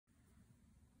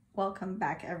Welcome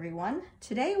back, everyone.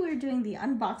 Today we're doing the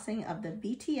unboxing of the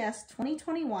BTS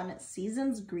 2021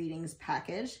 Season's Greetings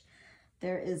package.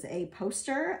 There is a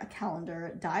poster, a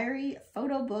calendar, diary,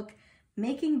 photo book,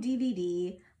 making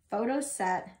DVD, photo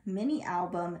set, mini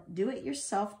album,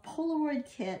 do-it-yourself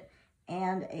Polaroid kit,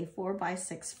 and a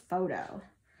 4x6 photo.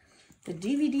 The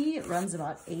DVD runs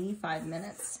about 85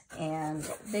 minutes, and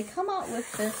they come out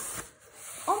with this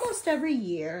almost every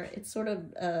year. It's sort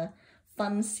of a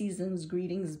fun Season's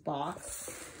Greetings box.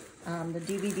 The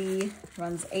DVD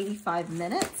runs 85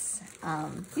 minutes.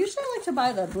 Usually I like to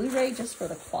buy the Blu-ray just for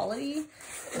the quality,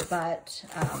 but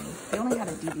they only had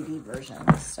a DVD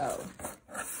version. So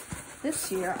this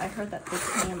year I heard that they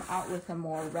came out with a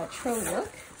more retro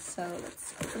look. So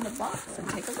let's open the box and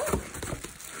take a look.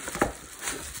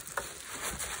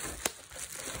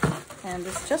 And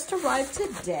this just arrived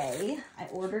today. I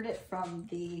ordered it from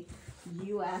the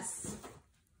US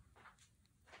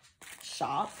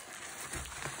shop,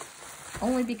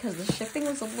 only because the shipping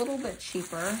was a little bit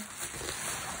cheaper.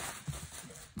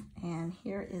 And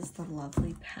here is the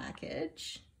lovely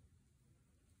package.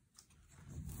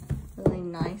 Really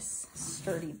nice,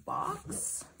 sturdy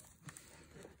box.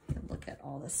 You can look at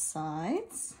all the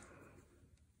sides.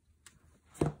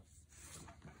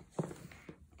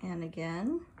 And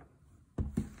again,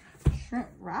 shrimp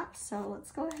wrap, so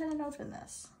let's go ahead and open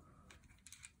this.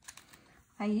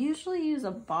 I usually use a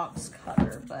box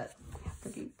cutter, but you have to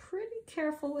be pretty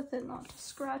careful with it not to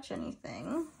scratch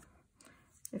anything,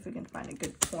 if we can find a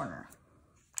good corner.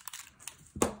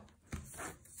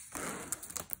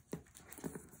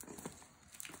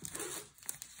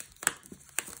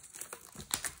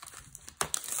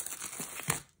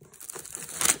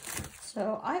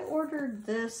 So I ordered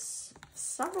this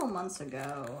several months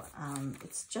ago.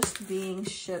 It's just being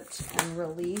shipped and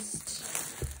released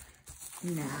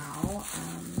now,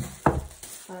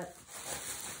 but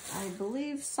I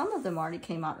believe some of them already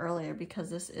came out earlier because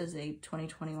this is a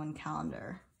 2021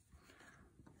 calendar.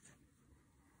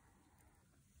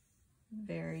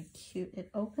 Very cute.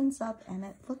 It opens up and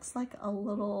it looks like a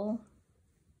little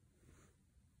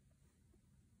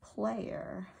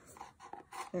player.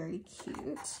 Very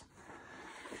cute.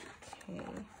 Okay.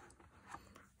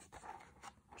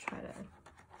 Try to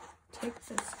take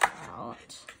this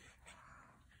out.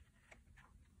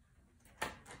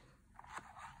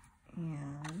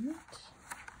 And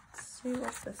let's see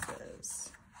what this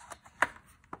is.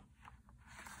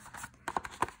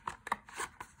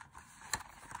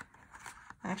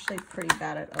 I'm actually pretty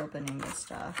bad at opening this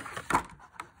stuff.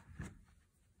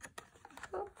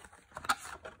 Oh.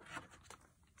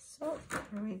 So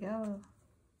here we go.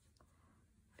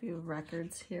 A few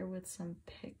records here with some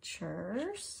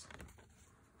pictures.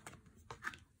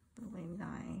 Really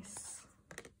nice.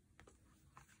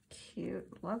 Cute.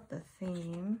 Love the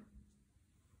theme.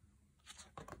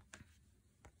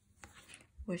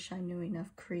 Wish I knew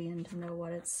enough Korean to know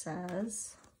what it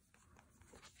says.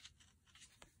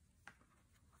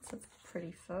 Such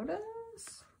pretty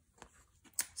photos.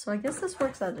 So I guess this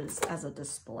works as a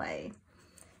display.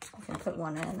 You can put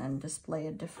one in and display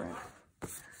a different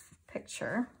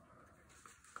picture.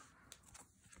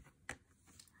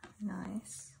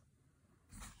 Nice.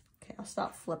 Okay, I'll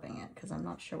stop flipping it because I'm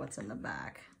not sure what's in the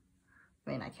back.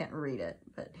 I mean, I can't read it,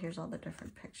 but here's all the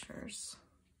different pictures.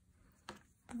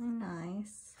 Really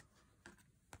nice.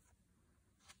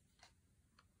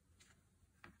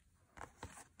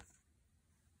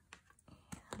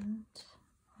 And,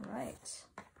 all right.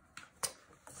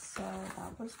 So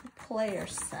that was the player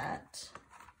set.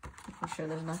 Making sure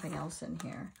there's nothing else in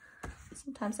here.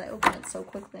 Sometimes I open it so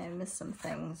quickly I miss some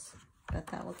things, but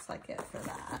that looks like it for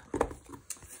that.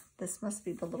 This must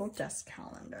be the little desk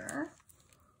calendar.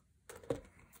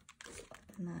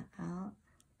 Open that out.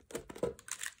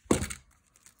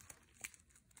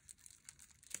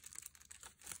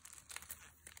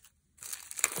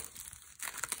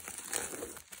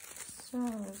 So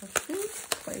there's a few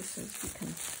places you can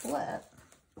flip.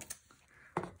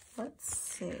 Let's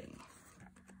see.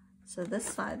 So this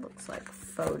side looks like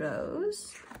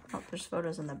photos. Oh, there's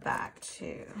photos in the back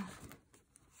too.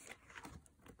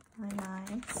 Really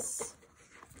nice.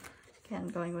 Again,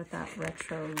 going with that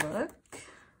retro look.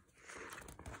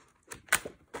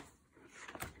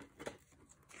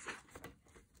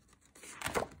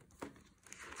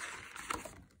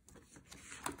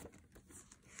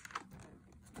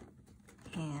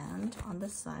 And on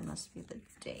this side must be the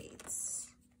dates.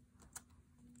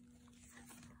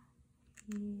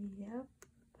 Yep.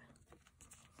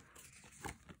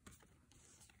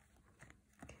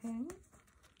 Okay.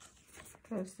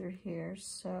 Goes through here.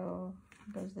 So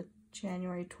goes the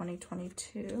January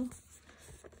 2022.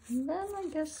 And then I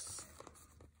guess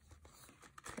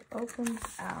opens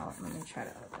out. Let me try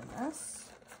to open this.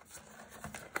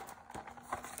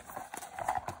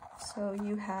 So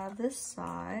you have this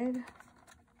side,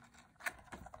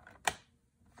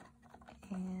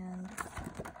 and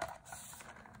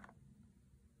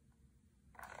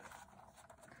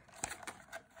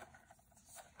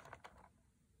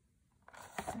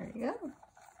there you go. You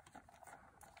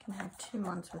can have 2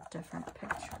 months with different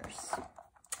pictures.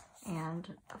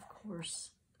 And of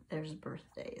course, there's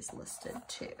birthdays listed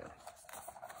too.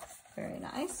 Very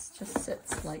nice. Just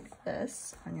sits like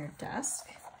this on your desk.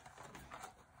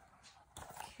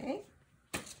 Okay.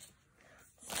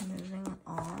 So moving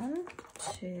on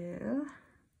to,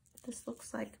 this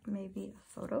looks like maybe a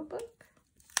photo book.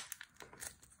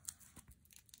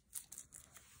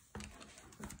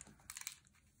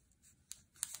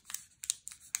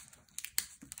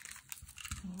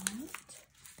 And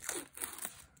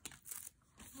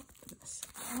open this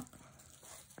out.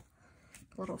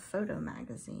 Little photo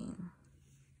magazine.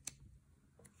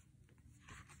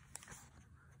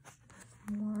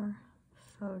 More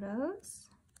photos.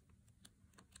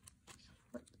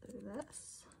 Flip through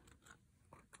this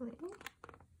quickly.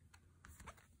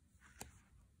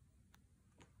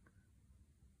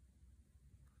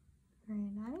 Very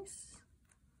nice.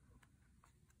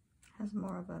 Has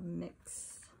more of a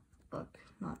mix look,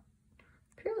 not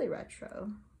purely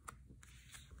retro.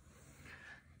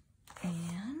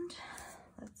 And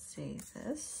let's see,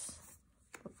 this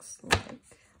looks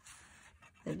like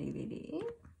the DVD.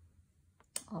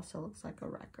 Also looks like a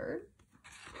record.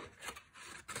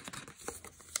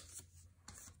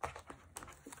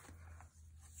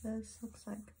 This looks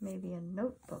like maybe a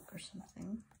notebook or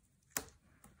something.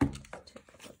 Let's take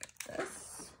a look at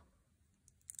this.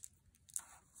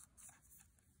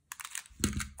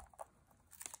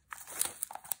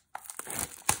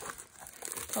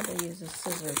 Probably use a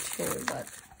scissor too, but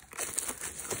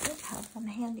I don't have them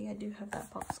handy. I do have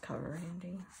that box cover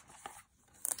handy.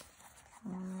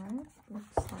 Alright,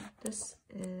 looks like this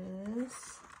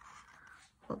is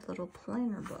a little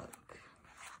planner book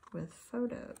with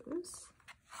photos.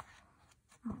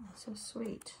 Oh, so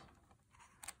sweet.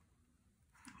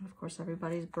 And of course,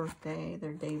 everybody's birthday,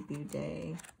 their debut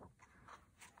day,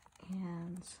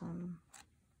 and some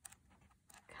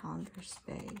calendar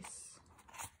space,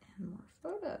 and more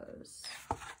photos,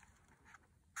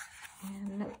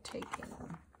 and note-taking,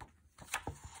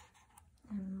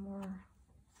 and more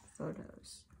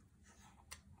photos.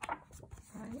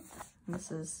 Right, and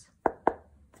this is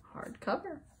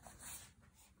hardcover.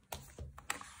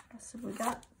 That's what we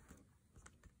got.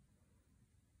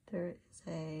 There is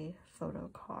a photo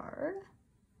card.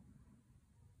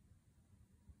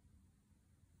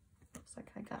 Looks like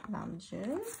I got Mountain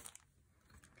Dew.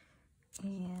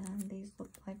 And these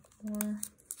look like more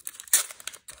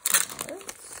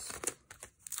cards.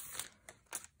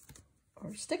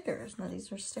 Or stickers. No,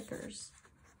 these are stickers.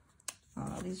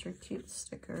 Oh, these are cute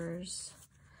stickers.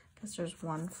 Guess there's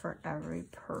one for every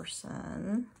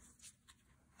person.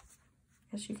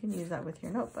 Guess you can use that with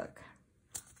your notebook.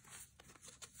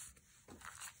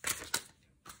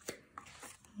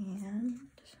 And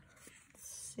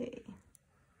let's see.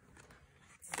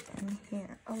 In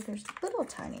here. Oh, there's little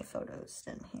tiny photos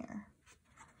in here.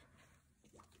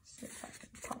 Let's see if I can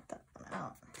pop that one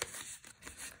out.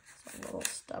 It's a little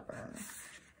stubborn.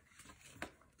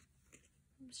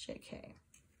 JK.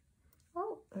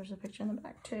 Oh, there's a picture in the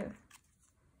back too.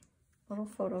 Little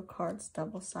photo cards,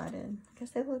 double-sided. I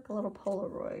guess they look like little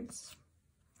Polaroids.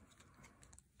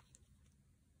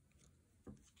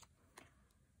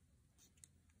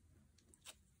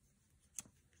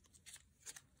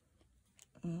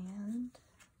 And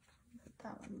put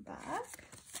that one back.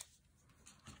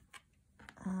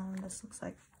 This looks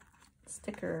like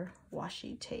sticker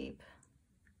washi tape.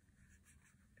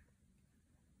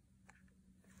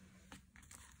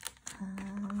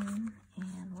 And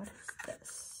what is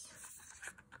this?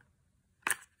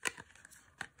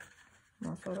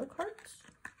 More photo cards.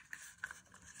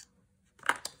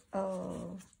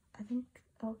 Oh, I think,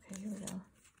 okay, here we go.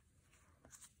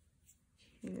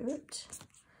 Cute.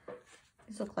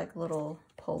 These look like little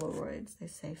Polaroids. They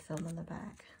say film in the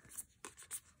back.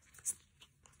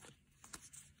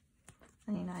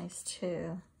 Very nice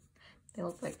too. They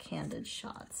look like candid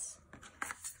shots.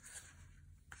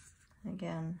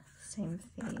 Again, same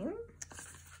theme.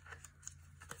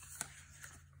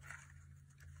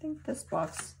 I think this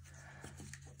box,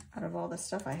 out of all the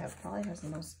stuff I have, probably has the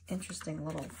most interesting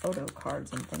little photo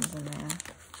cards and things in there.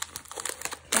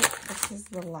 Okay, this is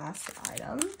the last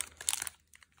item.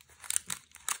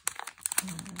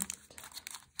 And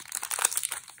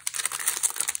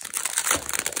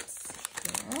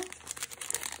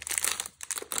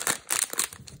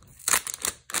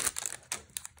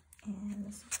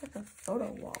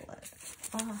photo wallet.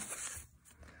 Ah,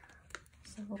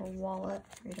 it's a little wallet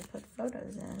for you to put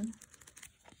photos in.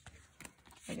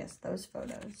 I guess those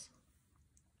photos.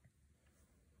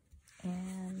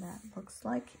 And that looks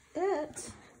like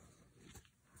it.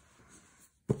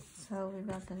 So we've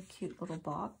got the cute little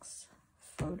box,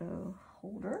 photo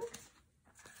holder,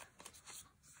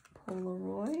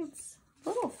 Polaroids,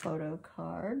 little photo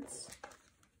cards,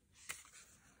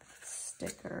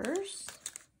 stickers,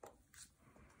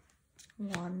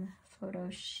 one photo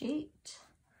sheet,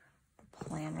 the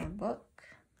planner book,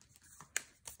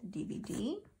 the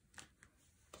DVD,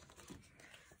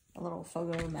 a little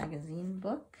photo magazine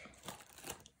book,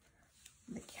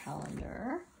 the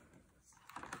calendar,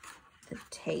 the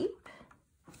tape,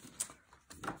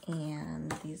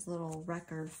 and these little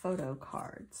record photo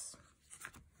cards.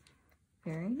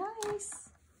 Very nice.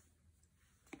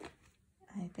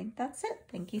 I think that's it.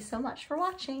 Thank you so much for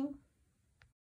watching.